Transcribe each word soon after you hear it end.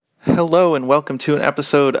Hello and welcome to an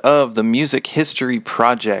episode of the Music History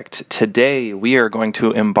Project. Today we are going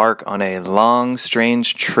to embark on a long,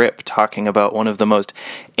 strange trip talking about one of the most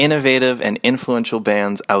innovative and influential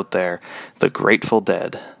bands out there, the Grateful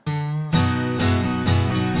Dead.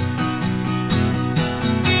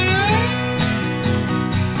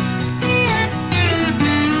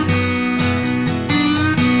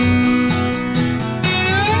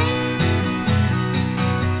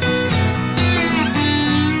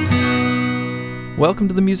 Welcome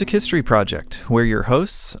to the Music History Project. We're your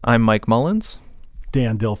hosts. I'm Mike Mullins.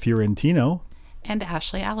 Dan Del Fiorentino. And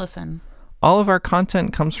Ashley Allison. All of our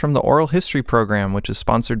content comes from the Oral History Program, which is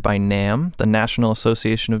sponsored by NAMM, the National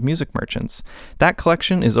Association of Music Merchants. That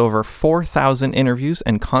collection is over 4,000 interviews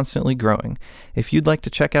and constantly growing. If you'd like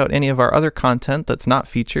to check out any of our other content that's not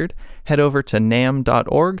featured, head over to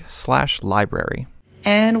namm.org/library.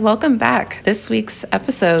 And welcome back. This week's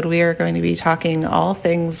episode, we are going to be talking all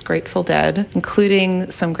things Grateful Dead, including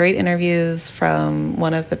some great interviews from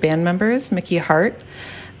one of the band members, Mickey Hart,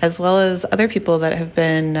 as well as other people that have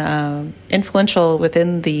been influential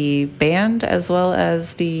within the band as well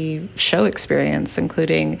as the show experience,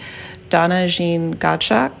 including Donna Jean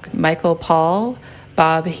Godchaux, Michael Paul,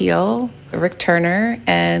 Bob Heil, Rick Turner,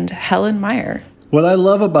 and Helen Meyer. What I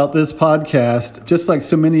love about this podcast, just like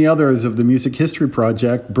so many others of the Music History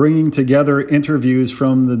Project, bringing together interviews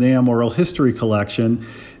from the NAMM Oral History Collection,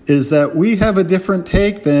 is that we have a different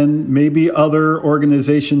take than maybe other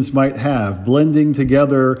organizations might have, blending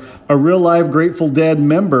together a real live Grateful Dead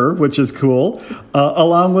member, which is cool,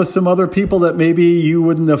 along with some other people that maybe you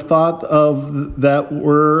wouldn't have thought of that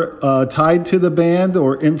were tied to the band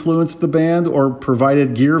or influenced the band or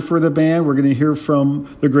provided gear for the band. We're going to hear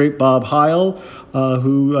from the great Bob Heil,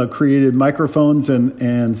 who created microphones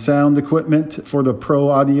and sound equipment for the pro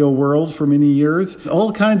audio world for many years.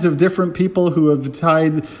 All kinds of different people who have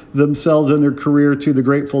tied themselves and their career to the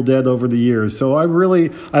Grateful Dead over the years. So I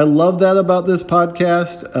love that about this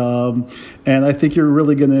podcast, and I think you're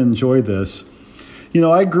really going to enjoy this. You know,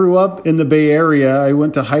 I grew up in the Bay Area. I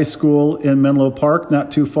went to high school in Menlo Park, not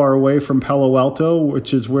too far away from Palo Alto,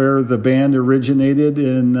 which is where the band originated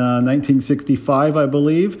in 1965, I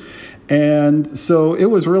believe. And so it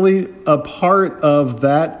was really a part of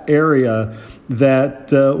that area that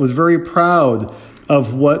was very proud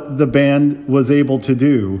of what the band was able to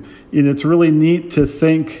do. And it's really neat to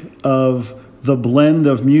think of the blend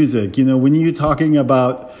of music. You know, when you're talking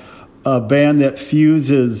about a band that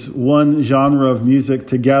fuses one genre of music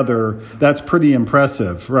together, that's pretty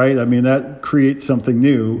impressive, right? I mean, that creates something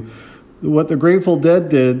new. What the Grateful Dead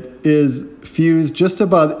did is fuse just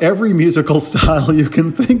about every musical style you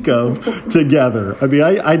can think of together. I mean,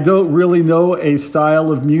 I don't really know a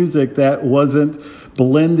style of music that wasn't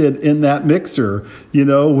blended in that mixer, you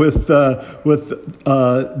know, with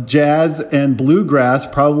jazz and bluegrass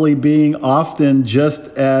probably being often just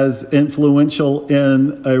as influential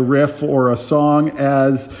in a riff or a song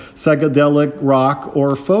as psychedelic rock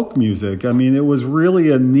or folk music. I mean, it was really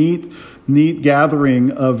a neat gathering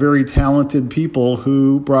of very talented people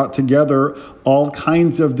who brought together all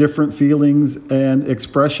kinds of different feelings and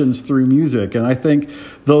expressions through music. And I think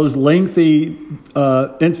those lengthy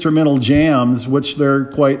instrumental jams, which they're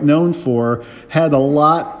quite known for, had a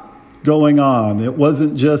lot going on. It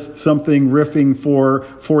wasn't just something riffing for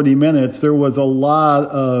 40 minutes. There was a lot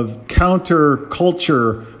of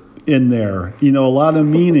counterculture in there, you know, a lot of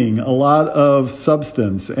meaning, a lot of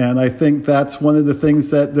substance. And I think that's one of the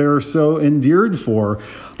things that they're so endeared for.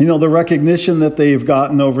 You know, the recognition that they've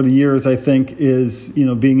gotten over the years, I think, is, you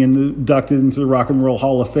know, being inducted into the Rock and Roll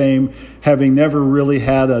Hall of Fame, having never really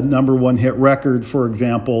had a number one hit record, for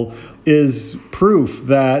example, is proof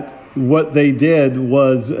that what they did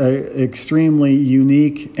was extremely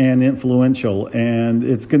unique and influential, and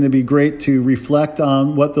it's going to be great to reflect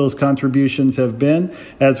on what those contributions have been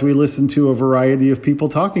as we listen to a variety of people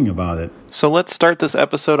talking about it. So let's start this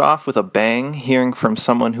episode off with a bang, hearing from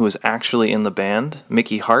someone who was actually in the band,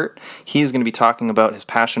 Mickey Hart. He is going to be talking about his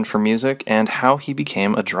passion for music and how he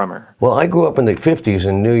became a drummer. Well, I grew up in the 50s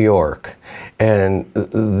in New York, and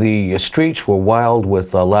the streets were wild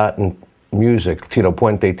with Latin music, Tito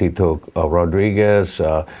Puente, Tito Rodriguez,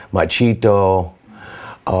 Machito,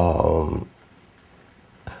 all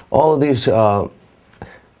of these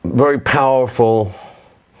very powerful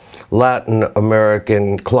Latin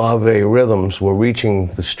American clave rhythms were reaching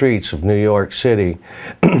the streets of New York City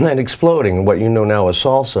and exploding, what you know now as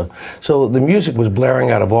salsa. So the music was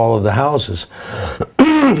blaring out of all of the houses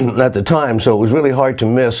at the time, so it was really hard to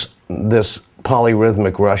miss this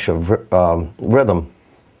polyrhythmic rush of rhythm.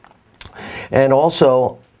 And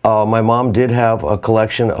also, my mom did have a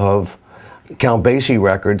collection of Count Basie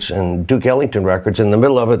records and Duke Ellington records. In the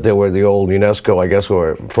middle of it, there were the old UNESCO, I guess,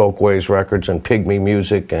 or Folkways records and Pygmy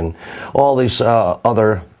music and all these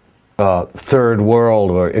other third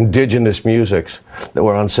world or indigenous musics that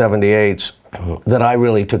were on 78s that I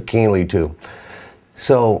really took keenly to.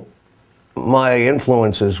 So my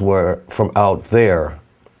influences were from out there.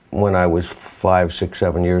 When I was 5, 6,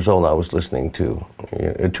 7 years old, I was listening to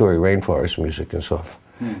Ituri rainforest music and stuff.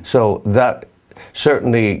 So that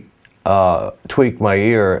certainly tweaked my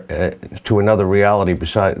ear to another reality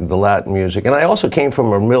beside the Latin music. And I also came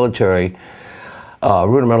from a military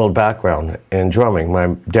rudimental background in drumming.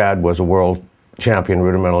 My dad was a world champion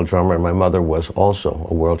rudimental drummer, and my mother was also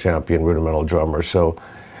a world champion rudimental drummer. So,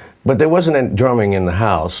 but there wasn't any drumming in the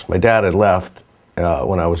house. My dad had left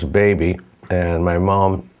when I was a baby, and my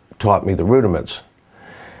mom taught me the rudiments.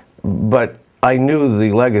 But I knew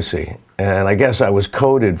the legacy, and I guess I was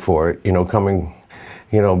coded for it, you know, coming,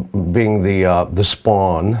 you know, being the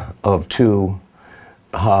spawn of two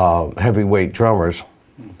heavyweight drummers.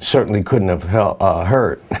 Certainly couldn't have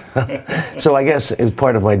hurt. So I guess it was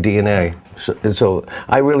part of my DNA. So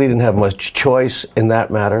I really didn't have much choice in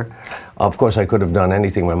that matter. Of course, I could have done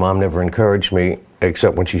anything. My mom never encouraged me,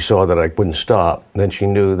 except when she saw that I wouldn't stop. Then she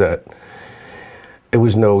knew that it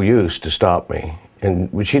was no use to stop me. And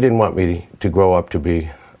she didn't want me to grow up to be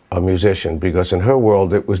a musician, because in her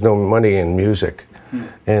world, there was no money in music.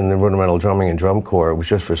 In the rudimental drumming and drum corps, it was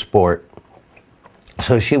just for sport.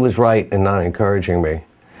 So she was right in not encouraging me.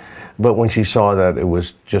 But when she saw that it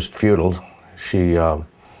was just futile, she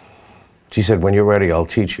said, when you're ready, I'll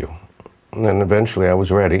teach you. And then eventually I was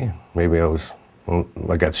ready. Maybe I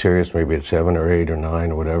got serious maybe at 7 or 8 or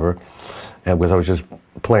 9 or whatever. And because I was just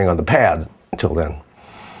playing on the pad until then.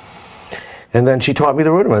 And then she taught me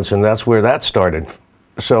the rudiments, and that's where that started.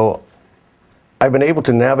 So I've been able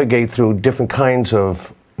to navigate through different kinds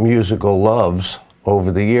of musical loves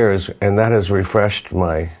over the years, and that has refreshed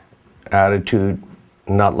my attitude,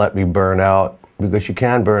 not let me burn out, because you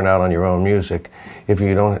can burn out on your own music if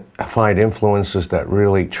you don't find influences that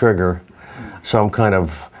really trigger some kind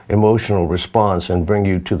of emotional response and bring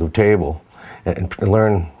you to the table and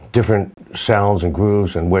learn different sounds and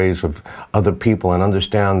grooves and ways of other people and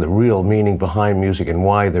understand the real meaning behind music and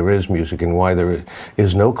why there is music and why there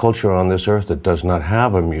is no culture on this earth that does not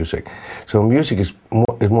have a music. So music is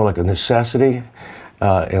more like a necessity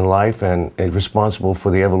in life, and is responsible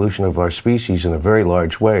for the evolution of our species in a very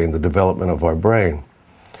large way in the development of our brain.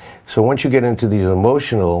 So once you get into these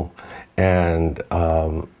emotional and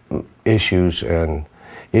issues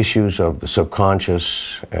of the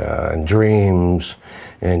subconscious and dreams,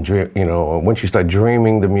 and you know, once you start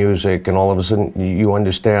dreaming the music, and all of a sudden you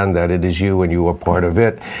understand that it is you and you are part of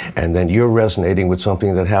it, and then you're resonating with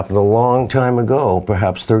something that happened a long time ago,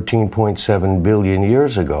 perhaps 13.7 billion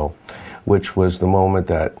years ago, which was the moment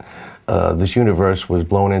that this universe was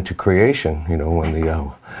blown into creation, you know, when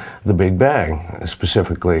the Big Bang,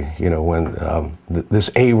 specifically, you know, when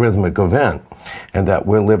this arrhythmic event, and that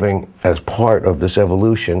we're living as part of this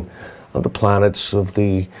evolution of the planets, of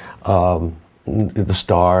the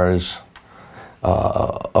stars,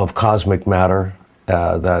 of cosmic matter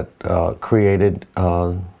that created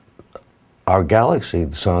our galaxy,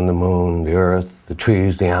 the sun, the moon, the earth, the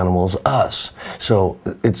trees, the animals, us. So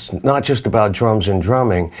it's not just about drums and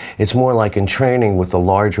drumming, it's more like in training with the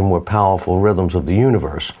larger, more powerful rhythms of the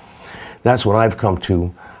universe. That's what I've come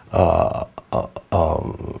to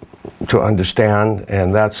understand,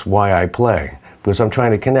 and that's why I play. Because I'm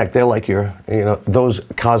trying to connect. They're like those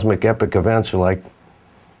cosmic epic events are like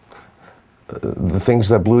the things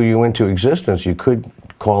that blew you into existence. You could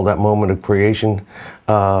call that moment of creation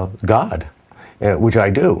God, which I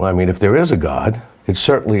do. I mean, if there is a God, it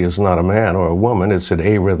certainly is not a man or a woman. It's an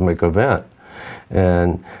arrhythmic event.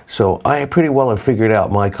 And so I pretty well have figured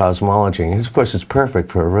out my cosmology. And of course, it's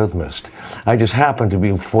perfect for a rhythmist. I just happen to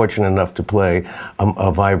be fortunate enough to play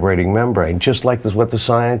a vibrating membrane, just like what the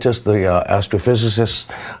scientists, the astrophysicists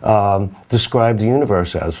describe the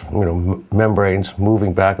universe as, you know, membranes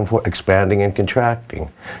moving back and forth, expanding and contracting.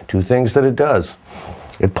 Two things that it does.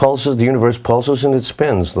 It pulses, the universe pulses and it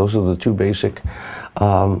spins. Those are the two basic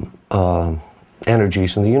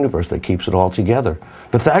energies in the universe that keeps it all together.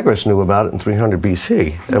 Pythagoras knew about it in 300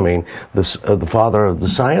 BC. I mean, the father of the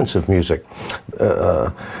science of music.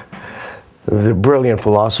 The brilliant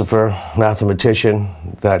philosopher, mathematician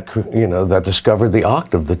that discovered the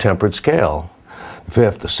octave, the tempered scale, the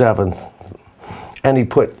fifth, the seventh, and he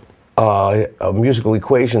put musical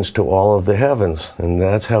equations to all of the heavens, and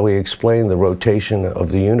that's how he explained the rotation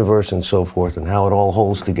of the universe and so forth, and how it all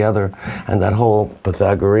holds together, and that whole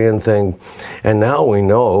Pythagorean thing. And now we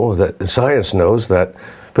know that science knows that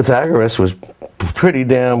Pythagoras was pretty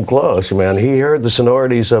damn close. I mean, he heard the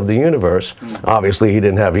sonorities of the universe. Obviously, he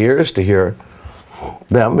didn't have ears to hear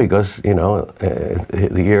them because,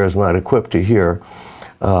 the ear is not equipped to hear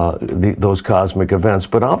those cosmic events.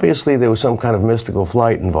 But obviously, there was some kind of mystical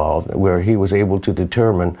flight involved where he was able to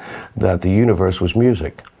determine that the universe was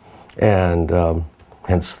music, and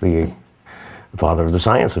hence the father of the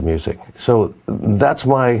science of music. So that's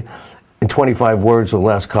my, in 25 words or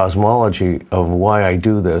less, cosmology of why I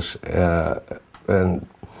do this. And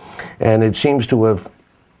it seems to have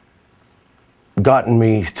gotten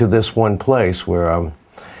me to this one place where I'm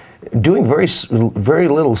doing very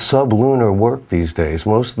little sublunar work these days.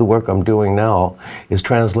 Most of the work I'm doing now is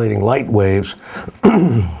translating light waves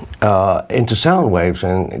into sound waves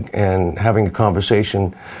and having a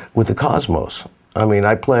conversation with the cosmos. I mean,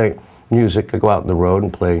 I play music, I go out on the road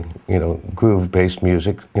and play, groove-based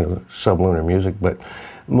music, sublunar music, but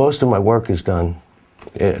most of my work is done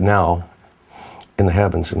now in the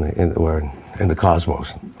heavens, in the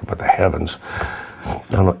cosmos. But the heavens, I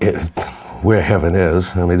don't know where heaven is.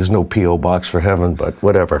 I mean, there's no P.O. box for heaven, but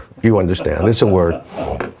whatever. You understand. It's a word.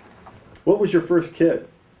 What was your first kit?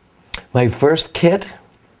 My first kit?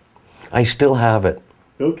 I still have it.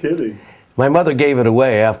 No kidding. My mother gave it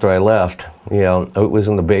away after I left. It was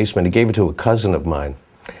in the basement. He gave it to a cousin of mine.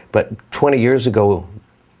 But 20 years ago,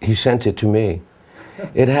 he sent it to me.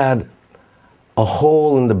 It had a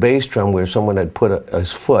hole in the bass drum where someone had put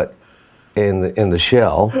his foot in the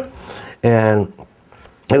shell. And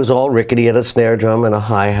it was all rickety. It had a snare drum and a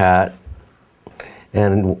hi-hat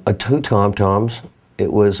and two tom-toms.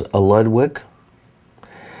 It was a Ludwig.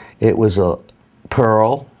 It was a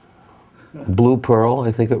pearl, blue pearl,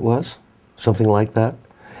 I think it was, something like that.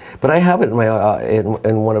 But I have it in my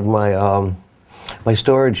in one of my my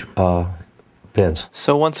storage bins.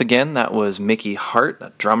 So once again, that was Mickey Hart,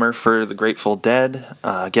 a drummer for the Grateful Dead,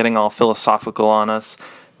 getting all philosophical on us.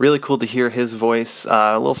 Really cool to hear his voice.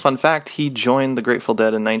 A little fun fact, he joined the Grateful Dead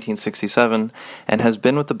in 1967 and has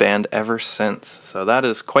been with the band ever since. So that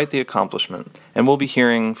is quite the accomplishment. And we'll be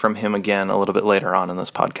hearing from him again a little bit later on in this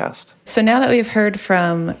podcast. So now that we've heard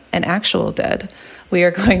from an actual Dead, we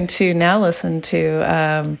are going to now listen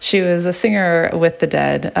to, she was a singer with the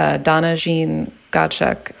Dead, Donna Jean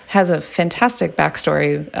Godchaux, has a fantastic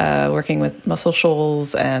backstory working with Muscle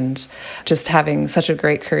Shoals and just having such a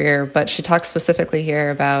great career. But she talks specifically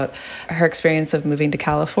here about her experience of moving to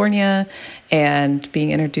California and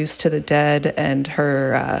being introduced to the Dead and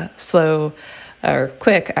her slow, or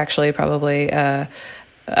quick actually probably,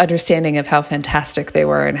 understanding of how fantastic they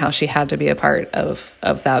were and how she had to be a part of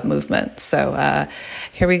that movement. So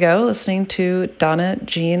here we go, listening to Donna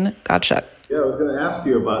Jean Godchaux. Yeah, I was going to ask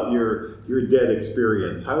you about your Dead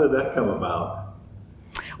experience. How did that come about?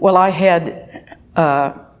 Well, I had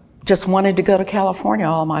just wanted to go to California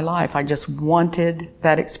all my life. I just wanted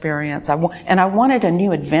that experience. And I wanted a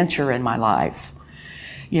new adventure in my life.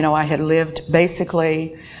 I had lived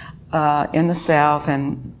basically in the South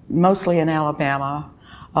and mostly in Alabama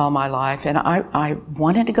all my life, and I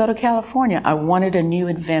wanted to go to California. I wanted a new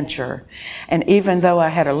adventure. And even though I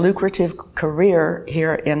had a lucrative career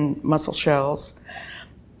here in Muscle Shoals,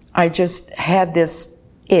 I just had this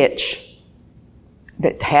itch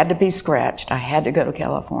that had to be scratched. I had to go to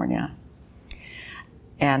California.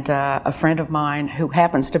 And a friend of mine, who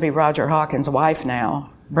happens to be Roger Hawkins' wife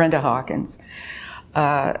now, Brenda Hawkins,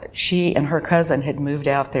 she and her cousin had moved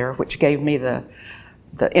out there, which gave me the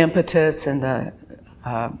impetus and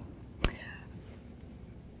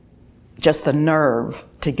just the nerve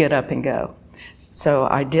to get up and go. So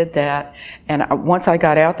I did that, and once I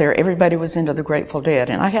got out there, everybody was into the Grateful Dead,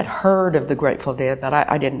 and I had heard of the Grateful Dead, but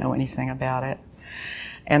I didn't know anything about it.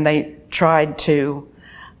 And they tried to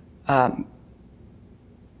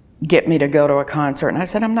get me to go to a concert, and I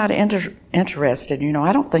said, I'm not interested.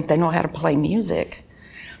 I don't think they know how to play music,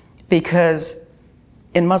 because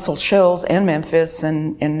in Muscle Shoals and Memphis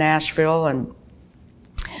and in Nashville, and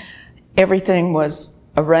everything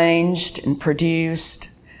was arranged and produced,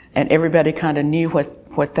 and everybody kind of knew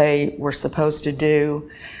what they were supposed to do.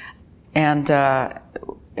 And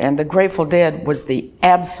the Grateful Dead was the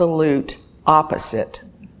absolute opposite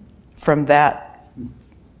from that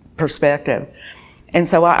perspective. And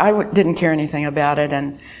so I didn't care anything about it,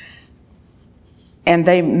 and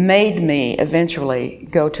they made me eventually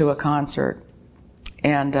go to a concert.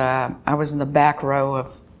 And I was in the back row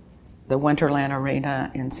of the Winterland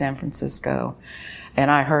Arena in San Francisco,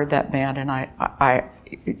 and I heard that band, and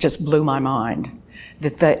it just blew my mind.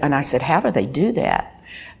 And I said, how do they do that?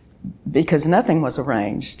 Because nothing was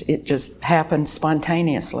arranged. It just happened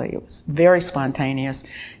spontaneously. It was very spontaneous,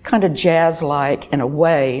 kind of jazz-like in a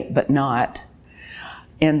way, but not.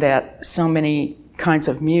 in that so many kinds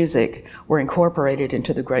of music were incorporated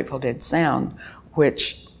into the Grateful Dead sound,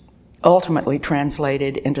 which ultimately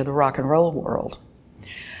translated into the rock and roll world.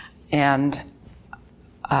 And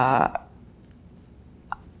I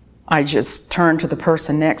just turned to the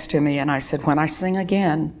person next to me and I said, when I sing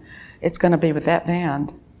again, it's going to be with that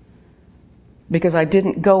band. Because I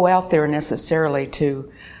didn't go out there necessarily to,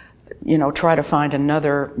 try to find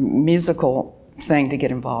another musical thing to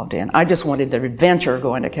get involved in. I just wanted the adventure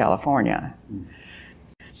going to California.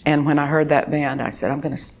 And when I heard that band, I said,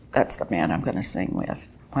 that's the band I'm going to sing with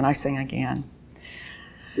when I sing again.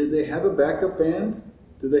 Did they have a backup band?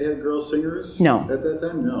 Did they have girl singers? No. At that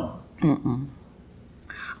time? No. Mm-mm.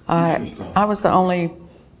 I was the only,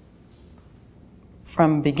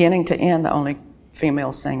 from beginning to end, the only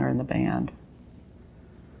female singer in the band.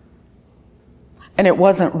 And it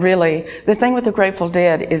wasn't really, the thing with the Grateful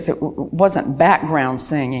Dead is it wasn't background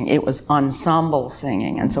singing, it was ensemble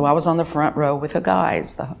singing. And so I was on the front row with the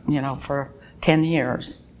guys, for 10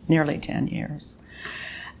 years, nearly 10 years.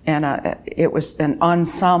 And it was an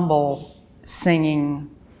ensemble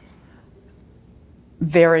singing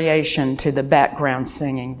variation to the background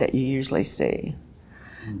singing that you usually see.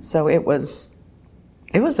 So it was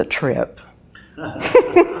a trip.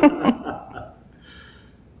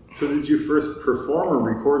 So did you first perform or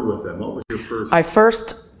record with them? What was your first? I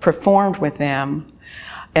first performed with them,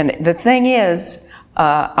 and the thing is,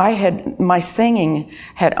 my singing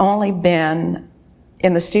had only been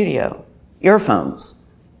in the studio, earphones.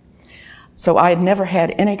 So I had never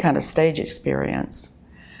had any kind of stage experience,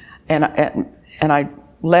 and I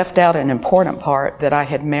left out an important part that I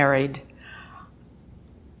had married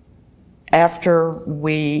after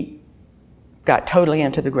we got totally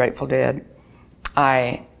into the Grateful Dead.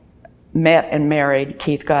 I met and married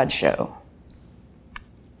Keith Godchaux,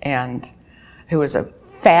 who was a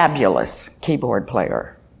fabulous keyboard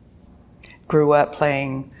player. Grew up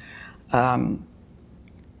playing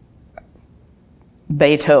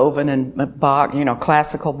Beethoven and Bach,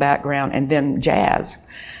 classical background, and then jazz.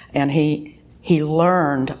 And he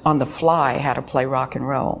learned on the fly how to play rock and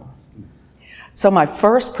roll. So my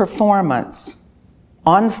first performance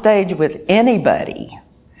on stage with anybody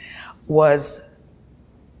was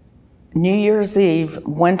New Year's Eve,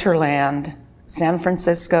 Winterland, San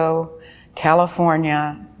Francisco,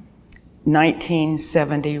 California,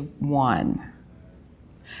 1971.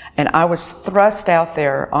 And I was thrust out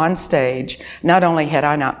there on stage. Not only had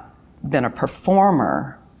I not been a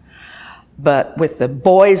performer, but with the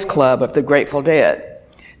boys club of the Grateful Dead.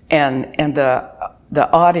 And the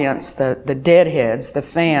audience, the Deadheads, the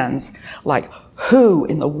fans, like, who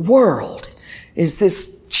in the world is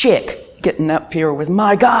this chick getting up here with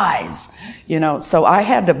my guys? So I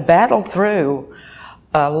had to battle through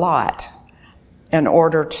a lot in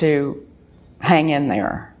order to hang in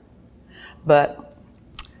there. But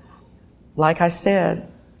like I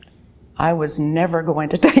said, I was never going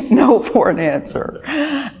to take no for an answer.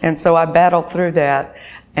 And so I battled through that,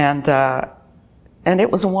 and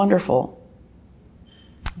it was wonderful.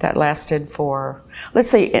 That lasted for, let's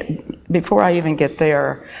see, before I even get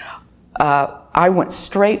there, I went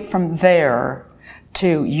straight from there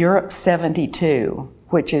to Europe 72,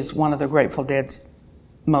 which is one of the Grateful Dead's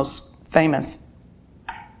most famous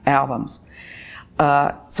albums.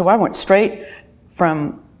 So I went straight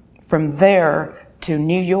from there to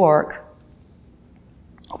New York,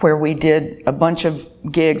 where we did a bunch of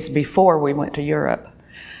gigs before we went to Europe.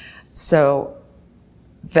 So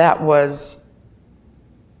that was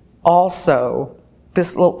also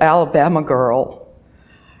this little Alabama girl,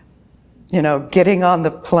 getting on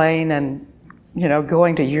the plane and,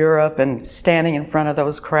 going to Europe and standing in front of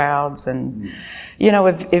those crowds. And,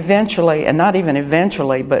 eventually, and not even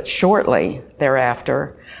eventually, but shortly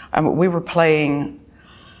thereafter, we were playing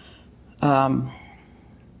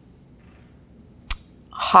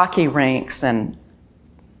hockey rinks and,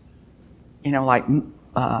 like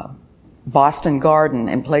Boston Garden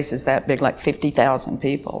and places that big, like 50,000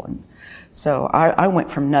 people. And so I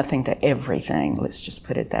went from nothing to everything, let's just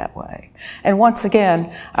put it that way. And once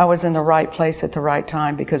again, I was in the right place at the right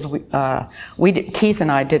time, because Keith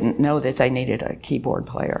and I didn't know that they needed a keyboard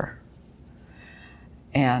player.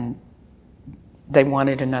 And they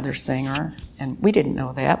wanted another singer, and we didn't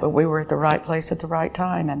know that, but we were at the right place at the right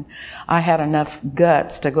time. And I had enough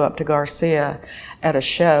guts to go up to Garcia at a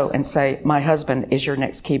show and say, my husband is your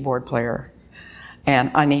next keyboard player,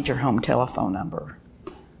 and I need your home telephone number.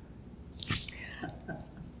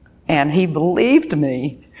 And he believed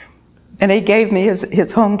me, and he gave me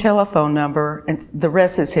his home telephone number, and the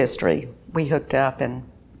rest is history. We hooked up, and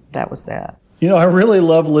that was that. I really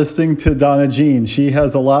love listening to Donna Jean. She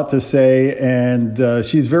has a lot to say, and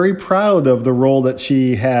she's very proud of the role that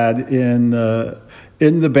she had in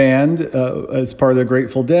the band as part of the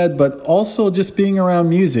Grateful Dead, but also just being around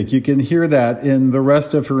music. You can hear that in the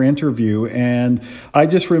rest of her interview. And I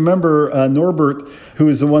just remember Norbert, who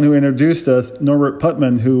is the one who introduced us, Norbert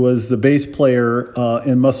Putman, who was the bass player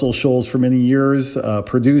in Muscle Shoals for many years,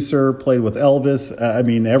 producer, played with Elvis,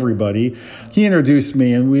 everybody. He introduced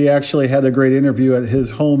me, and we actually had a great interview at his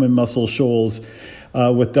home in Muscle Shoals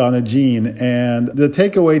with Donna Jean. And the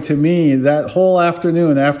takeaway to me, that whole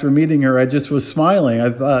afternoon after meeting her, I just was smiling. I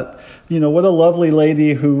thought, what a lovely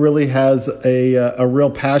lady who really has a real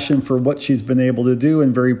passion for what she's been able to do,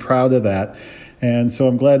 and very proud of that. And so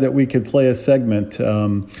I'm glad that we could play a segment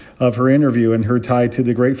of her interview and her tie to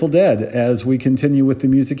the Grateful Dead as we continue with the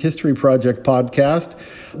Music History Project podcast.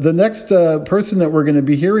 The next person that we're going to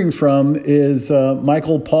be hearing from is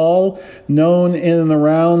Michael Paul, known in and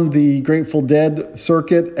around the Grateful Dead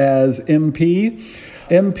circuit as MP.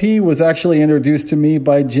 MP was actually introduced to me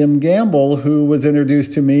by Jim Gamble, who was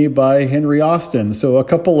introduced to me by Henry Austin. So a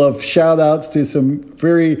couple of shout outs to some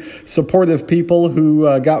very supportive people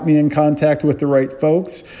who got me in contact with the right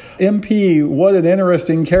folks. MP, what an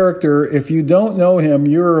interesting character. If you don't know him,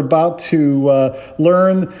 you're about to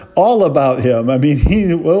learn all about him.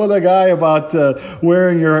 What a guy about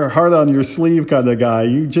wearing your heart on your sleeve kind of guy.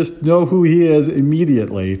 You just know who he is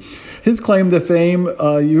immediately. His claim to fame,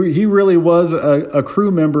 he really was a crew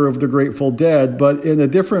member of the Grateful Dead, but in a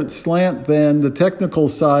different slant than the technical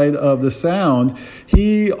side of the sound.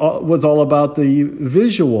 He was all about the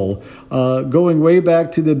visual, going way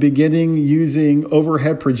back to the beginning, using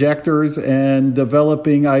overhead projectors and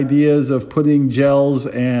developing ideas of putting gels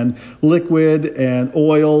and liquid and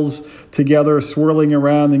oils together, swirling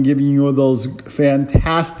around and giving you those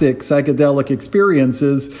fantastic psychedelic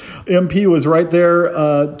experiences. MP was right there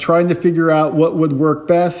trying to figure out what would work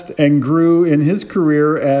best, and grew in his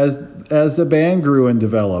career as the band grew and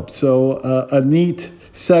developed. So a neat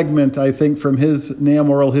segment, I think, from his NAMM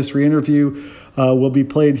Oral History interview will be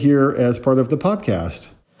played here as part of the podcast.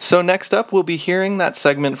 So next up, we'll be hearing that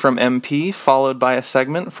segment from MP, followed by a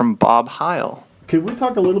segment from Bob Heil. Could we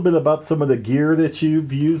talk a little bit about some of the gear that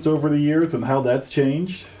you've used over the years and how that's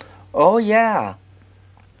changed? Oh, yeah.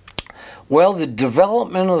 Well, the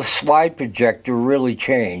development of the slide projector really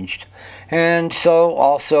changed. And so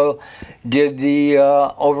also did the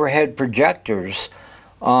overhead projectors.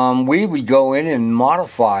 We would go in and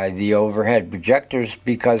modify the overhead projectors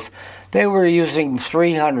because they were using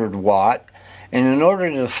 300 watt. And in order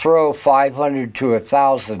to throw 500 to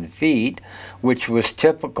 1,000 feet, which was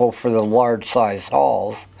typical for the large size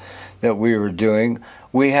halls that we were doing,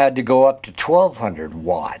 we had to go up to 1,200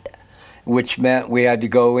 watt, which meant we had to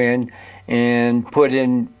go in and put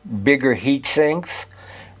in bigger heat sinks,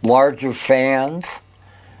 larger fans,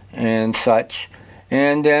 and such.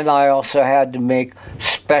 And then I also had to make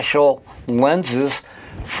special lenses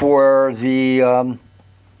for the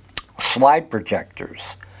slide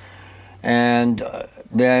projectors. And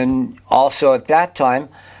then also at that time,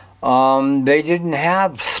 they didn't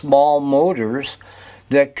have small motors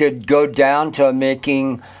that could go down to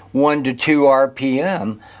making 1 to 2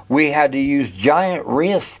 RPM. We had to use giant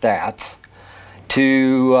rheostats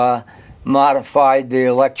to modify the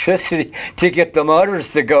electricity to get the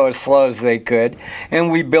motors to go as slow as they could.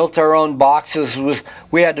 And we built our own boxes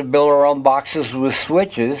we had to build our own boxes with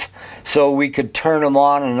switches so we could turn them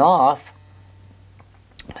on and off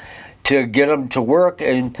to get them to work.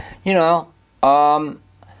 And I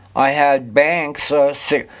had banks,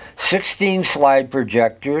 16 slide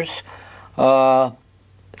projectors,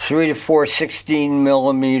 3 to 4 16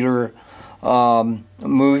 millimeter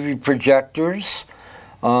movie projectors,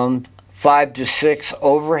 5 to 6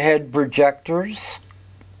 overhead projectors,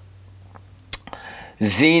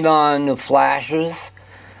 xenon flashes,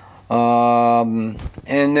 and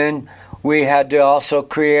then we had to also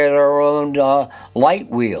create our own light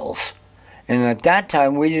wheels. And at that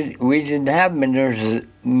time, we didn't have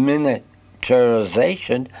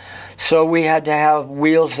miniaturization, so we had to have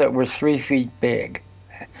wheels that were 3 feet big,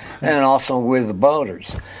 and also with the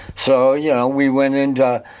motors. So, we went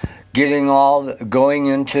into going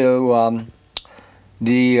into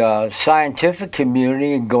the scientific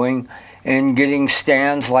community and getting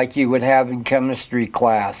stands like you would have in chemistry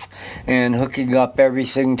class and hooking up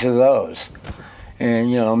everything to those.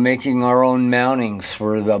 And, making our own mountings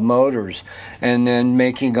for the motors, and then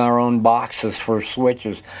making our own boxes for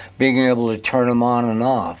switches, being able to turn them on and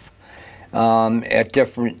off and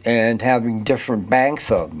having different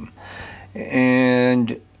banks of them.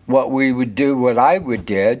 And what I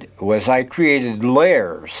did was I created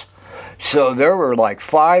layers So there were like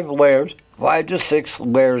 5 to 6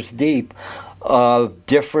 layers deep of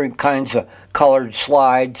different kinds of colored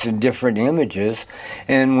slides and different images.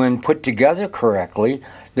 And when put together correctly,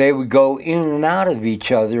 they would go in and out of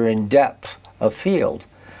each other in depth of field,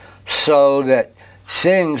 so that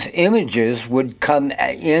images would come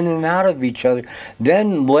in and out of each other,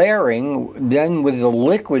 then layering, then with the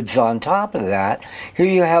liquids on top of that. Here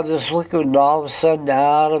you have this liquid, and all of a sudden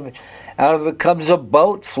out of it comes a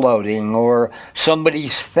boat floating, or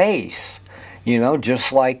somebody's face,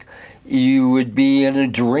 just like you would be in a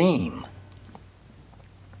dream.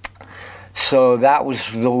 So that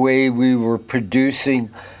was the way we were producing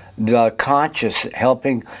the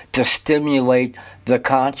helping to stimulate the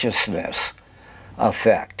consciousness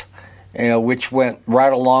effect, which went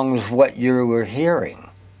right along with what you were hearing.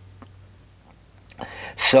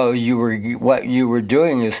 So what you were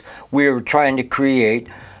doing is we were trying to create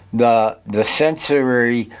the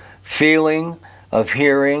sensory feeling of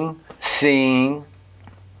hearing, seeing,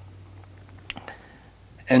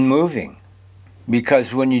 and moving.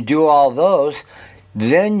 Because when you do all those,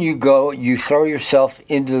 then you throw yourself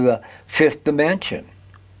into the 5th dimension.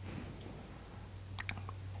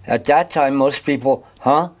 At that time, most people,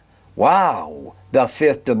 wow, the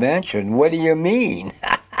 5th dimension, what do you mean?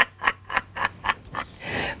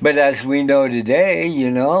 But as we know today,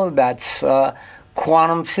 that's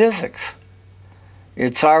quantum physics.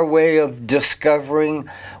 It's our way of discovering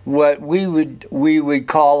what we would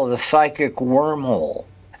call the psychic wormhole.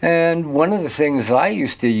 And one of the things I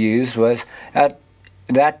used to use was, at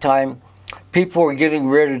that time, people were getting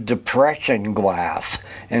rid of depression glass.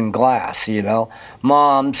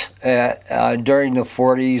 Moms during the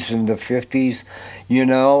 40s and the 50s,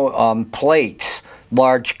 plates,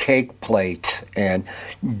 large cake plates and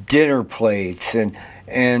dinner plates, and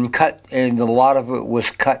a lot of it was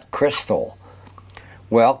cut crystal.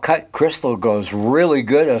 Well, cut crystal goes really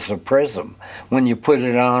good as a prism when you put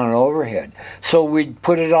it on an overhead. So we'd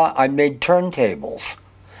put it on, I made turntables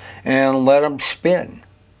and let them spin.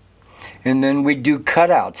 And then we'd do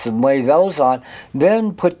cutouts and lay those on,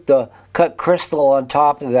 then put the cut crystal on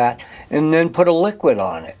top of that, and then put a liquid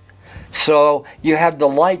on it. So you had the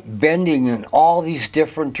light bending in all these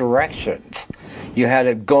different directions. You had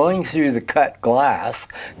it going through the cut glass,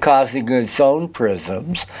 causing its own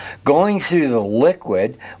prisms, going through the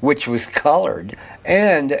liquid, which was colored,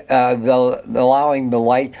 and allowing the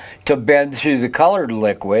light to bend through the colored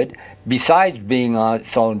liquid, besides being on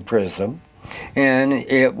its own prism. And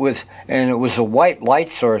it was a white light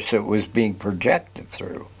source that was being projected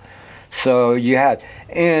through. So you had,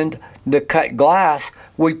 and the cut glass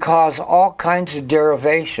would cause all kinds of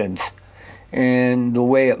derivations in the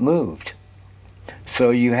way it moved.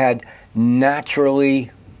 So you had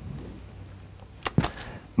naturally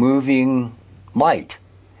moving light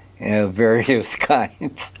of various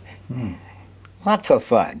kinds. Lots of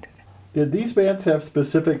fun. Did these bands have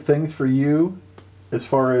specific things for you as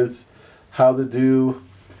far as how to do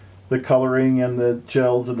the coloring and the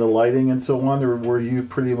gels and the lighting and so on, or were you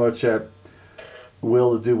pretty much at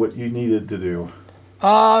will to do what you needed to do?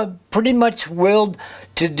 Pretty much willed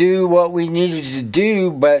to do what we needed to do,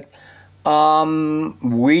 but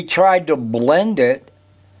we tried to blend it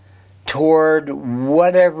toward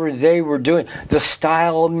whatever they were doing, the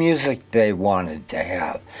style of music they wanted to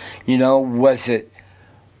have. Was it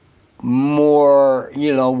more,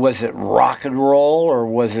 was it rock and roll, or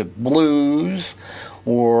was it blues,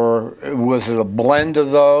 or was it a blend of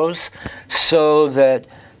those, so that,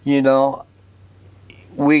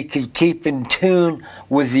 we could keep in tune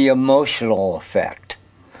with the emotional effect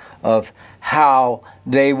of how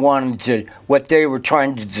they wanted to, what they were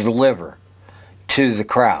trying to deliver to the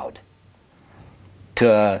crowd,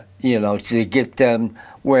 to get them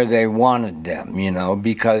where they wanted them,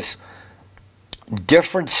 because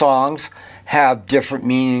different songs have different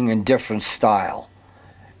meaning and different style.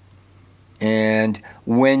 And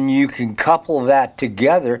when you can couple that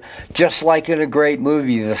together, just like in a great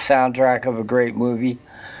movie, the soundtrack of a great movie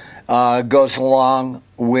goes along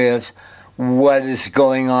with what is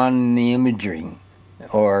going on in the imagery,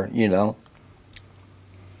 or,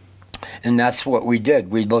 and that's what we did.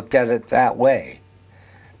 We looked at it that way.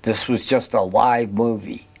 This was just a live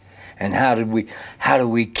movie. And how do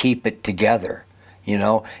we keep it together?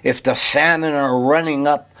 If the salmon are running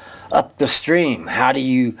up the stream, how do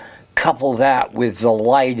you couple that with the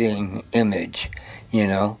lighting image,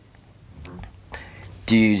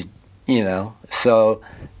 so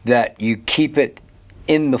that you keep it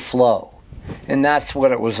in the flow. And that's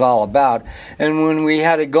what it was all about. And when we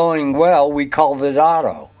had it going well, we called it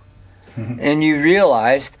auto. And you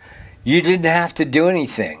realized you didn't have to do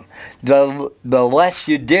anything. The less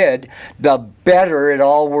you did, the better it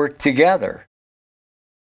all worked together.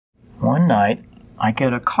 One night, I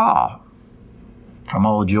get a call from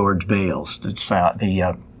old George Bales, the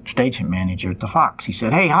station manager at the Fox. He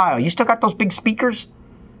said, "Hey, Heil, you still got those big speakers?"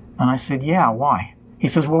 And I said, "Yeah, why?" He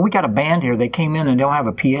says, "Well, we got a band here. They came in and they don't have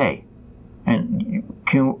a PA. And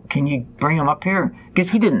can you bring them up here?" Because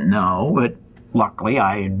he didn't know, but luckily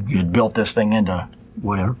I had built this thing into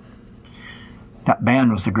whatever. That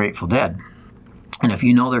band was the Grateful Dead. And if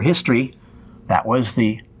you know their history, that was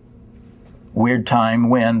the weird time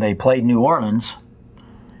when they played New Orleans,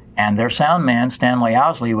 and their sound man, Stanley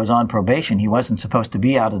Owsley, was on probation. He wasn't supposed to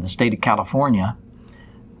be out of the state of California.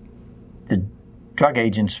 The drug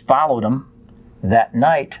agents followed him that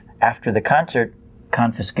night after the concert,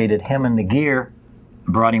 confiscated him and the gear,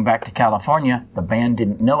 brought him back to California. The band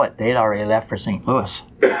didn't know it. They'd already left for St. Louis.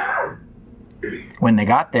 When they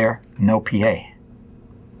got there, no PA.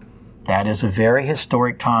 That is a very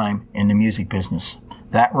historic time in the music business.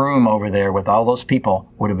 That room over there with all those people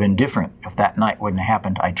would have been different if that night wouldn't have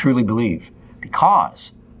happened, I truly believe,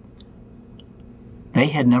 because they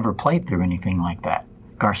had never played through anything like that.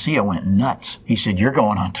 Garcia went nuts. He said, "You're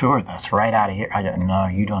going on tour. That's right out of here." I didn't, "No,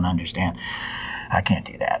 you don't understand. I can't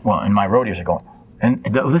do that." Well, and my roadies are going. And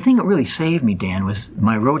the thing that really saved me, Dan, was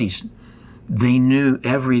my roadies. They knew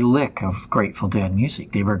every lick of Grateful Dead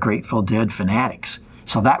music. They were Grateful Dead fanatics.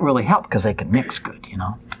 So that really helped because they could mix good, you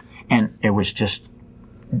know. And it was just,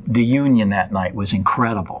 the union that night was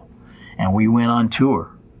incredible. And we went on tour.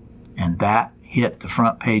 And that hit the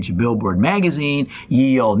front page of Billboard magazine.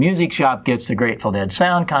 Ye Old Music Shop gets the Grateful Dead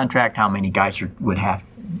sound contract. How many guys would have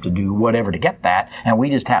to do whatever to get that? And we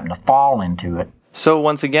just happened to fall into it. So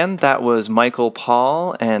once again, that was Michael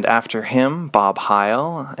Paul, and after him, Bob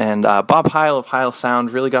Heil. And Bob Heil of Heil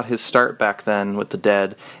Sound really got his start back then with the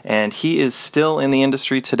Dead, and he is still in the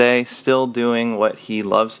industry today, still doing what he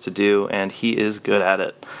loves to do, and he is good at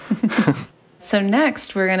it. So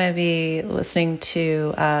next, we're going to be listening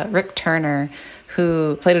to Rick Turner,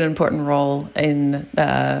 who played an important role in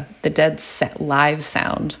the Dead's live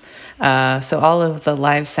sound. So all of the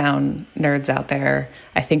live sound nerds out there,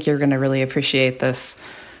 I think you're going to really appreciate this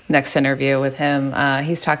next interview with him.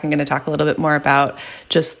 He's going to talk a little bit more about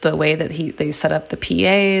just the way that they set up the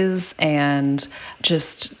PAs and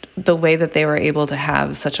just the way that they were able to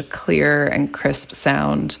have such a clear and crisp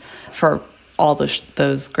sound for all the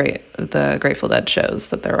Grateful Dead shows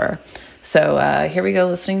that there were. So here we go,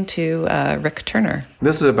 listening to Rick Turner.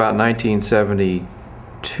 This is about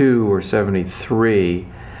 1972 or 73.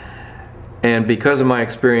 And because of my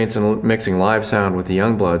experience in mixing live sound with the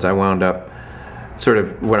Youngbloods, I wound up sort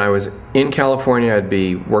of, when I was in California, I'd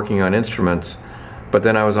be working on instruments, but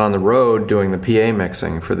then I was on the road doing the PA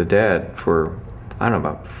mixing for the Dead for, I don't know,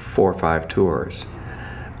 about 4 or 5 tours.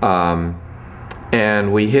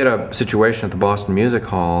 And we hit a situation at the Boston Music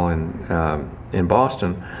Hall in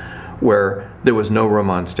Boston where there was no room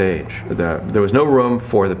on stage. There was no room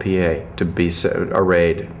for the PA to be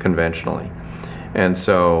arrayed conventionally. And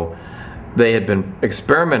so they had been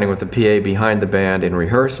experimenting with the PA behind the band in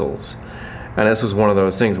rehearsals. And this was one of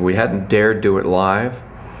those things, we hadn't dared do it live.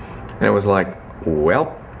 And it was like,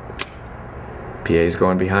 well, PA's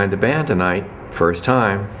going behind the band tonight, first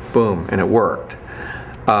time, boom, and it worked.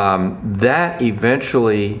 That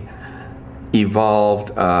eventually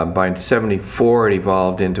evolved, by 74 it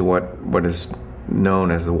evolved into what is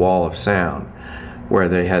known as the Wall of Sound, where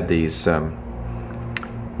they had these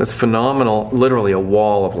this phenomenal, literally a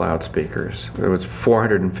wall of loudspeakers. There was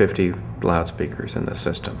 450 loudspeakers in the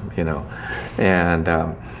system, you know. And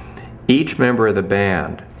each member of the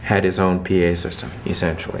band had his own PA system,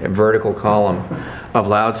 essentially, a vertical column of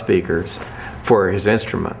loudspeakers for his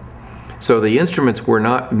instrument. So the instruments were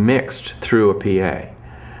not mixed through a PA.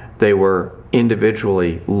 They were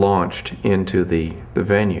individually launched into the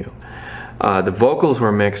venue. The vocals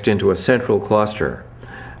were mixed into a central cluster,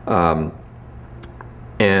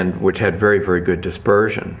 and which had very, very good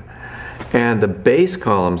dispersion. And the bass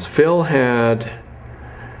columns, Phil had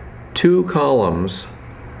 2 columns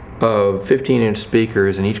of 15-inch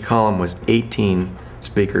speakers, and each column was 18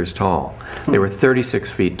 speakers tall. They were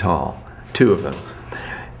 36 feet tall, 2 of them.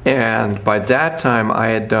 And by that time, I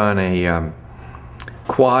had done a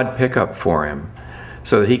quad pickup for him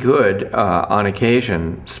so that he could, on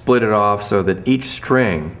occasion, split it off so that each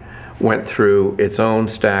string went through its own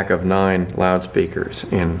stack of 9 loudspeakers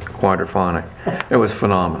in quadraphonic. It was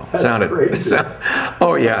phenomenal.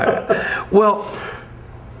 Oh yeah. Well,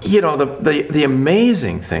 you know, the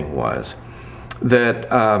amazing thing was that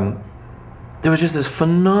there was just this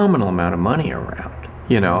phenomenal amount of money around.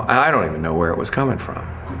 I don't even know where it was coming from.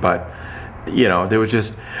 But, there was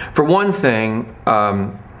just, for one thing,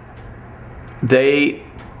 the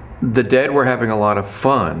Dead were having a lot of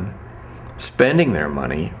fun spending their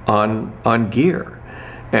money on gear.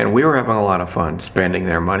 And we were having a lot of fun spending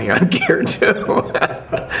their money on gear too.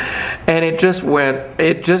 And it just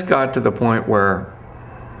got to the point where,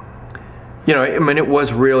 it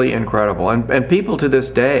was really incredible. And people to this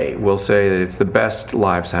day will say that it's the best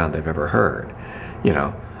live sound they've ever heard,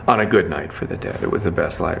 on a good night for the Dead. It was the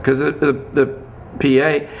best live. Because the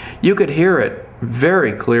PA, you could hear it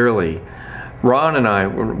very clearly. Ron and I,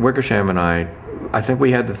 Wickersham and I think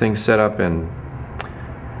we had the thing set up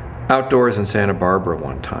outdoors in Santa Barbara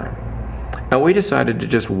one time. And we decided to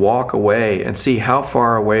just walk away and see how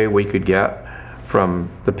far away we could get from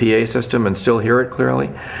the PA system and still hear it clearly.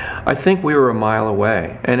 I think we were a mile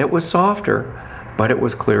away. And it was softer, but it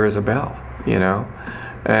was clear as a bell, And,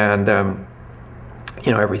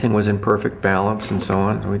 everything was in perfect balance and so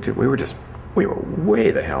on. We were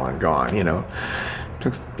way the hell gone,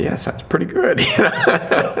 Yeah, sounds pretty good,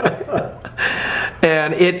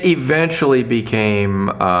 And it eventually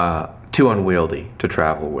became too unwieldy to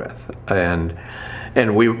travel with, and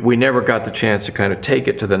we never got the chance to kind of take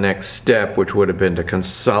it to the next step, which would have been to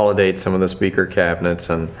consolidate some of the speaker cabinets,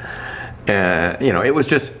 and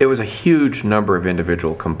it was a huge number of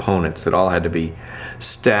individual components that all had to be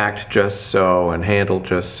stacked just so, and handled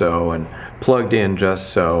just so, and plugged in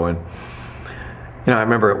just so, and I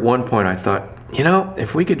remember at one point I thought,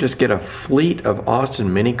 if we could just get a fleet of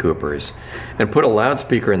Austin Mini Coopers and put a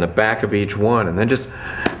loudspeaker in the back of each one and then just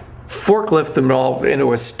forklift them all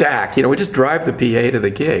into a stack, we just drive the PA to the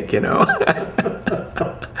gig, And,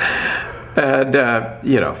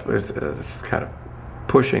 it's kind of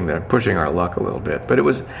pushing our luck a little bit. But it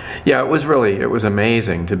was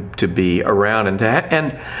amazing to be around and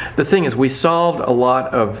the thing is, we solved a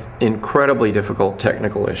lot of incredibly difficult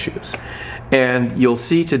technical issues. And you'll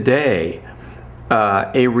see today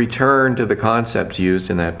a return to the concepts used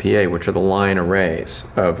in that PA, which are the line arrays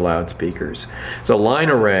of loudspeakers. So line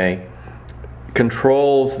array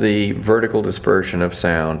controls the vertical dispersion of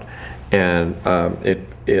sound, and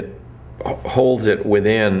it holds it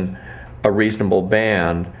within a reasonable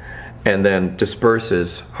band and then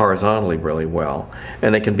disperses horizontally really well.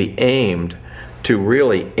 And they can be aimed to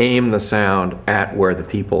really aim the sound at where the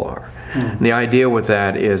people are. And the idea with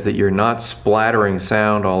that is that you're not splattering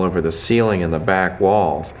sound all over the ceiling and the back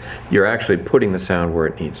walls. You're actually putting the sound where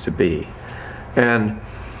it needs to be. And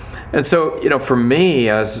so, for me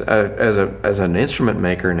as an instrument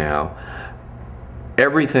maker now,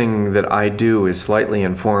 everything that I do is slightly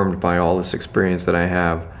informed by all this experience that I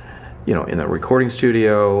have, in the recording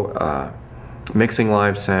studio, mixing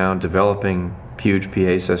live sound, developing huge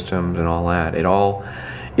PA systems and all that. It all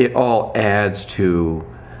adds to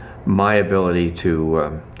my ability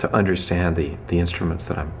to understand the instruments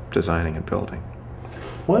that I'm designing and building.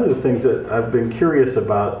 One of the things that I've been curious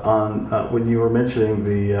about when you were mentioning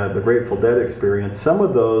the Grateful Dead experience, some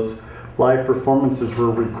of those live performances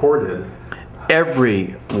were recorded.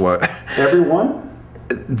 Everyone?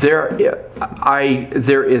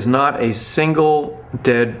 There is not a single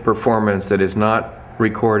Dead performance that is not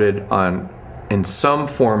recorded in some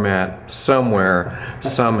format, somewhere,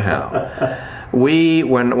 somehow.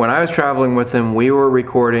 When I was traveling with them, we were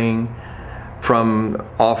recording from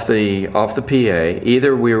off the PA.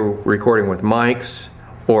 Either we were recording with mics,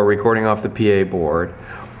 or recording off the PA board,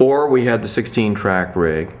 or we had the 16-track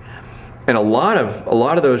rig. And a lot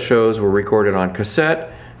of those shows were recorded on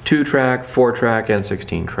cassette, 2-track, 4-track, and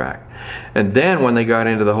 16-track. And then when they got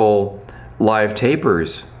into the whole live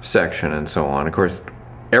tapers section and so on, of course,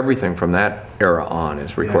 everything from that era on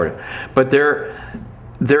is recorded. Yeah. But there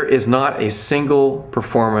is not a single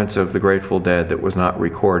performance of the Grateful Dead that was not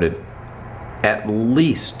recorded at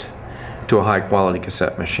least to a high-quality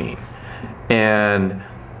cassette machine. And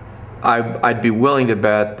I'd be willing to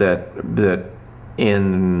bet that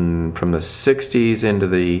from the 60s into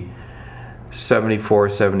the 74,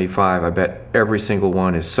 75, I bet every single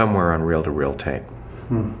one is somewhere on reel-to-reel tape.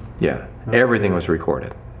 Yeah, everything was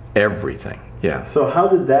recorded. Everything, yeah. So how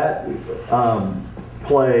did that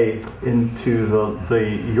play into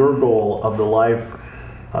your goal of the live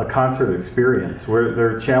concert experience? Were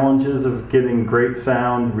there challenges of getting great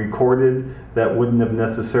sound recorded that wouldn't have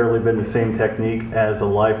necessarily been the same technique as a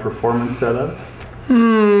live performance setup?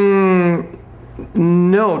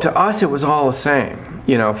 No, to us it was all the same.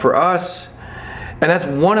 For us, and that's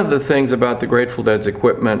one of the things about the Grateful Dead's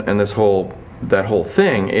equipment and that whole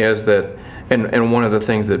thing is that, and one of the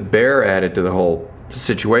things that Bear added to the whole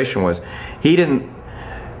situation was he didn't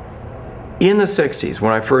in the 60s,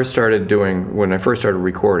 when I first started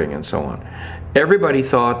recording and so on, everybody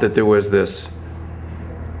thought that there was this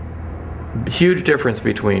huge difference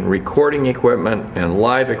between recording equipment and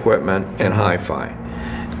live equipment and hi-fi.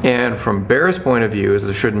 And from Bear's point of view, is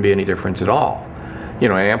there shouldn't be any difference at all. You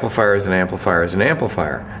know, an amplifier is an amplifier is an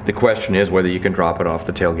amplifier. The question is whether you can drop it off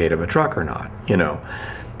the tailgate of a truck or not, you know.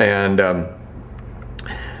 And,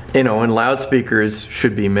 you know, and loudspeakers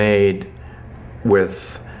should be made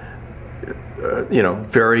with, you know,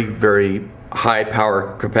 very, very high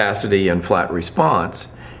power capacity and flat response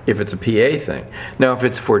if it's a PA thing. Now, if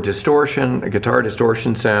it's for distortion, a guitar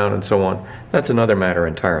distortion sound and so on, that's another matter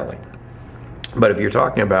entirely. But if you're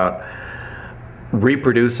talking about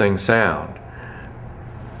reproducing sound,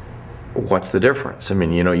 what's the difference? I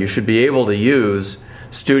mean, you know, you should be able to use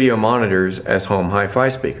studio monitors as home hi-fi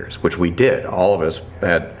speakers, which we did. All of us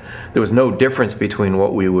had, there was no difference between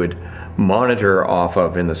what we would monitor off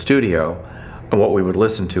of in the studio and what we would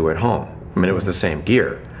listen to at home. I mean, it was the same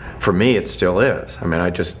gear. For me, it still is. I mean, I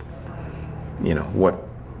just, you know,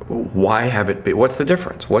 why have it be, what's the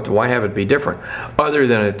difference? Why have it be different? Other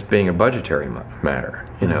than it being a budgetary matter,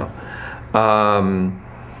 you know.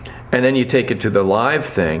 And then you take it to the live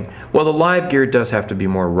thing. Well, the live gear does have to be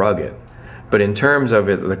more rugged. But in terms of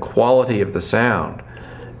it, the quality of the sound,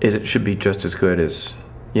 it should be just as good as,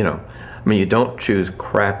 you know. I mean, you don't choose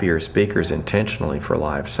crappier speakers intentionally for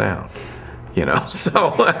live sound. You know, so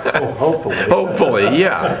hopefully,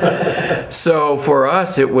 yeah. So for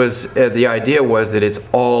us, it was the idea was that it's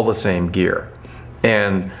all the same gear,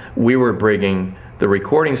 and we were bringing the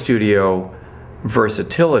recording studio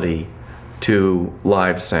versatility to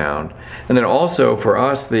live sound, and then also for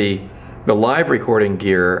us, the live recording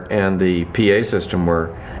gear and the PA system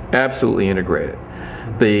were absolutely integrated.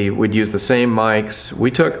 We'd use the same mics.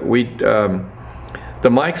 The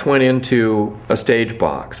mics went into a stage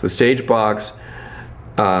box. The stage box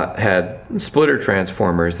had splitter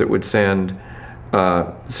transformers that would send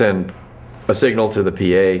a signal to the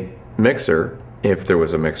PA mixer, if there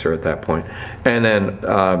was a mixer at that point, and then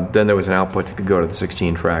there was an output that could go to the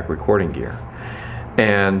 16-track recording gear.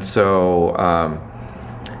 And so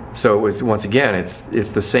it was, once again, it's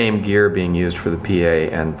the same gear being used for the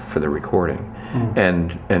PA and for the recording,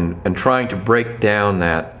 and trying to break down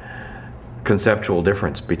that conceptual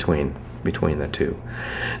difference between the two.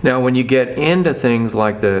 Now, when you get into things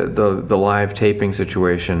like the live taping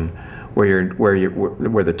situation, where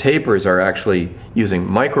the tapers are actually using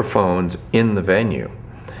microphones in the venue,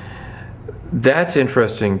 that's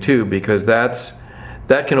interesting too, because that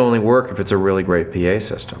can only work if it's a really great PA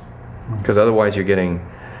system, because otherwise you're getting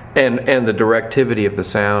and the directivity of the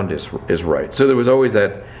sound is right. So there was always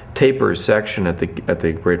that tapers section at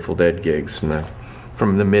the Grateful Dead gigs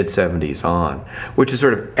from the mid-'70s on, which is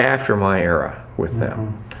sort of after my era with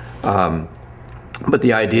them. But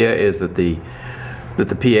the idea is that the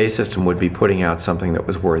PA system would be putting out something that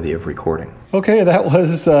was worthy of recording. Okay, that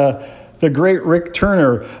was the great Rick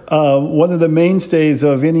Turner, one of the mainstays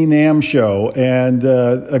of any NAMM show, and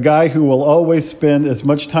a guy who will always spend as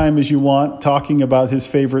much time as you want talking about his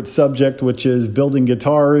favorite subject, which is building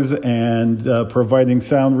guitars and providing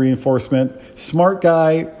sound reinforcement. Smart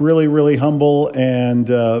guy, really, really humble,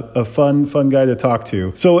 and a fun guy to talk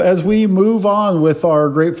to. So as we move on with our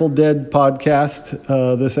Grateful Dead podcast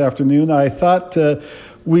this afternoon, I thought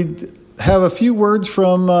we'd have a few words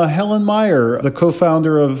from Helen Meyer, the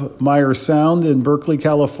co-founder of Meyer Sound in Berkeley,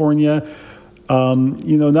 California.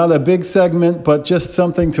 Not a big segment, but just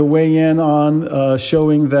something to weigh in on,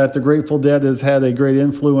 showing that the Grateful Dead has had a great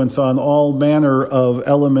influence on all manner of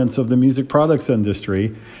elements of the music products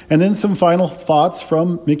industry. And then some final thoughts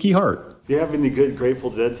from Mickey Hart. Do you have any good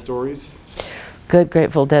Grateful Dead stories? Good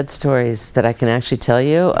Grateful Dead stories that I can actually tell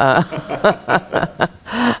you.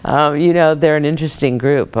 They're an interesting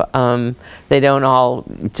group. They don't all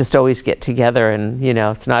just always get together, and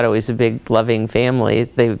it's not always a big loving family.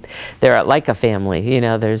 They're like a family.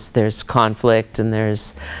 There's conflict, and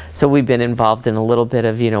so we've been involved in a little bit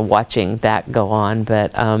of watching that go on.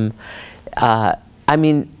 But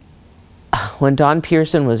when Don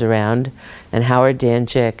Pearson was around, and Howard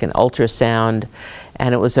Danchik, and Ultrasound,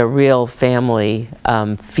 and it was a real family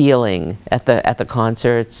feeling at the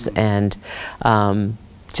concerts, and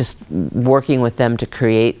just working with them to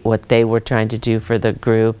create what they were trying to do for the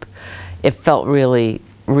group. It felt really,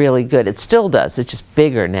 really good. It still does. It's just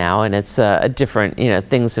bigger now, and it's a different,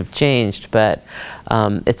 things have changed, but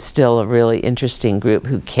it's still a really interesting group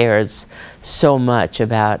who cares so much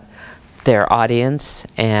about their audience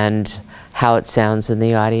and how it sounds in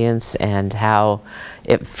the audience and how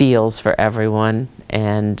it feels for everyone,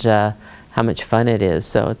 and how much fun it is.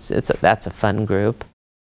 So that's a fun group.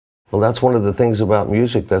 Well, that's one of the things about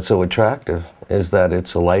music that's so attractive, is that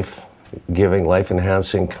it's a life-giving,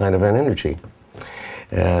 life-enhancing kind of an energy.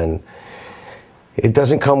 And it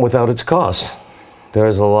doesn't come without its costs.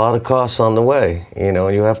 There's a lot of costs on the way, you know,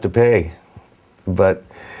 and you have to pay. But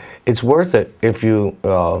it's worth it if you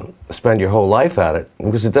spend your whole life at it,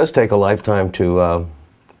 because it does take a lifetime to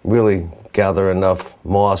really gather enough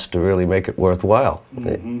moss to really make it worthwhile.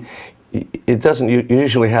 Mm-hmm. It doesn't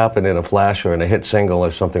usually happen in a flash or in a hit single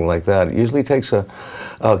or something like that. It usually takes a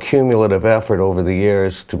cumulative effort over the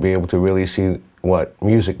years to be able to really see what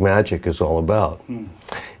music magic is all about. Mm.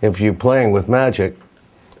 If you're playing with magic,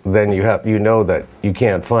 then you know that you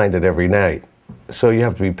can't find it every night. So you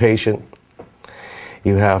have to be patient.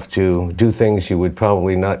 You have to do things you would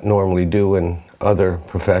probably not normally do in other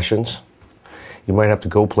professions. You might have to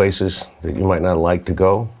go places that you might not like to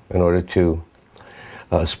go in order to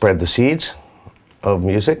spread the seeds of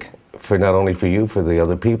music, for not only for you, for the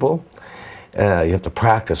other people. You have to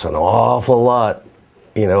practice an awful lot,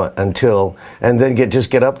 you know, and then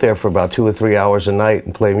get up there for about 2 or 3 hours a night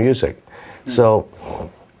and play music. Mm. So,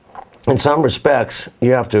 in some respects,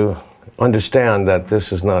 you have to understand that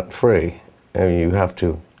this is not free. I mean, you have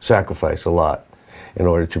to sacrifice a lot in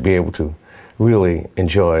order to be able to really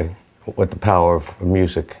enjoy what the power of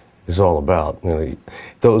music is all about. You know,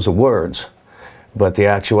 those are words. But the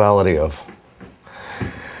actuality of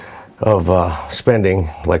spending,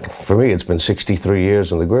 like for me, it's been 63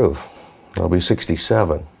 years in the groove. I'll be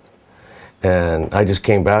 67. And I just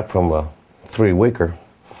came back from a 3-weeker,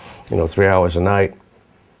 you know, 3 hours a night,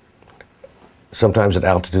 sometimes at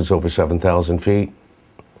altitudes over 7,000 feet,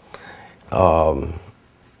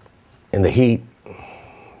 in the heat,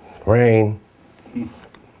 rain, you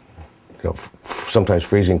know, sometimes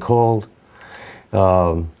freezing cold.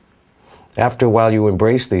 After a while, you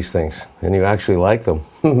embrace these things, and you actually like them,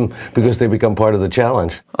 because they become part of the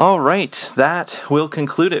challenge. All right, that will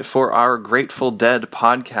conclude it for our Grateful Dead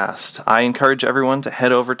podcast. I encourage everyone to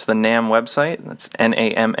head over to the NAMM website, that's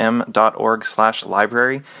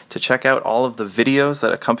namm.org/library, to check out all of the videos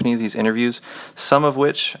that accompany these interviews, some of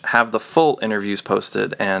which have the full interviews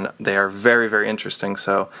posted, and they are very, very interesting,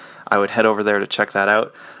 so I would head over there to check that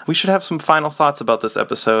out. We should have some final thoughts about this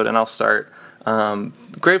episode, and I'll start.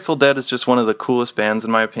 Grateful Dead is just one of the coolest bands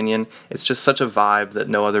in my opinion. It's just such a vibe that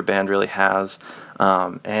no other band really has.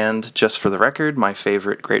 And just for the record, my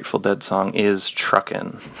favorite Grateful Dead song is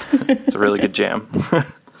Truckin'. It's a really good jam.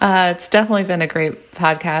 It's definitely been a great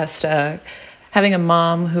podcast. Having a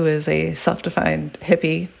mom who is a self-defined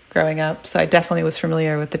hippie growing up, so I definitely was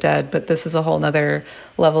familiar with the Dead, but this is a whole nother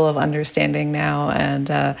level of understanding now.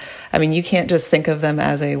 And I mean, you can't just think of them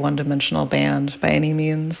as a one-dimensional band by any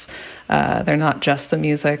means. They're not just the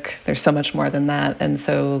music. There's so much more than that. And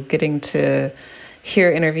so getting to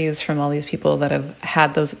hear interviews from all these people that have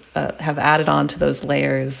had those, have added on to those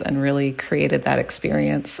layers and really created that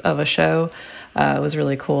experience of a show was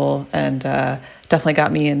really cool, and definitely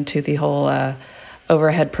got me into the whole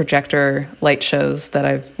overhead projector light shows that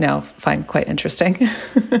I now find quite interesting.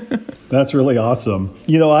 That's really awesome.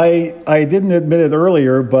 You know, I didn't admit it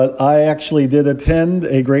earlier, but I actually did attend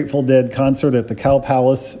a Grateful Dead concert at the Cow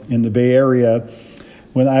Palace in the Bay Area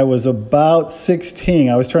when I was about 16.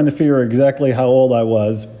 I was trying to figure exactly how old I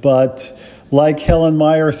was, but like Helen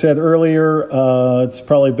Meyer said earlier, it's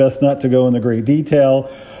probably best not to go into great detail.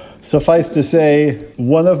 Suffice to say,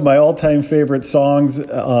 one of my all-time favorite songs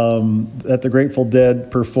that the Grateful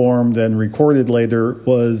Dead performed and recorded later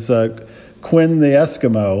was Quinn the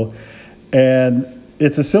Eskimo. And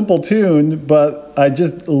it's a simple tune, but I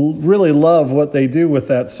just really love what they do with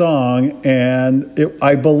that song. And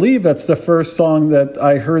I believe that's the first song that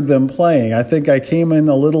I heard them playing. I think I came in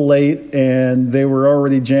a little late and they were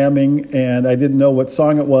already jamming and I didn't know what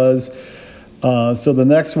song it was. So the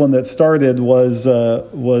next one that started was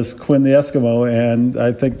Quinn the Eskimo, and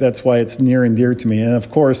I think that's why it's near and dear to me. And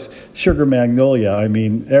of course, Sugar Magnolia. I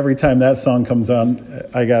mean, every time that song comes on,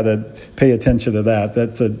 I got to pay attention to that.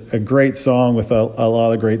 That's a great song with a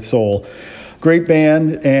lot of great soul. Great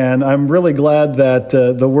band, and I'm really glad that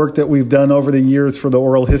the work that we've done over the years for the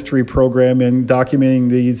oral history program in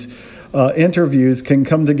documenting these interviews can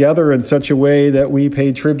come together in such a way that we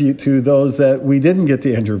pay tribute to those that we didn't get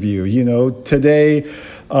to interview. You know, today,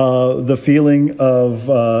 the feeling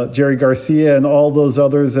of Jerry Garcia and all those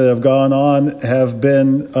others that have gone on have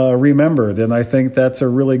been remembered. And I think that's a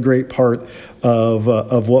really great part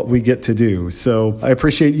of what we get to do. So I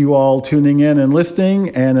appreciate you all tuning in and listening.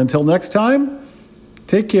 And until next time,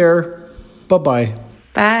 take care. Bye-bye.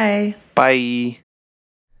 Bye. Bye.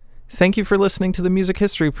 Thank you for listening to the Music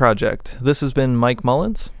History Project. This has been Mike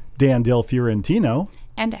Mullins, Dan Del Fiorentino,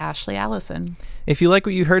 and Ashley Allison. If you like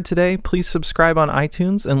what you heard today, please subscribe on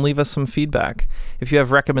iTunes and leave us some feedback. If you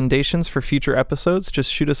have recommendations for future episodes,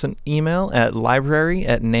 just shoot us an email at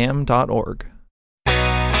library@nam.org.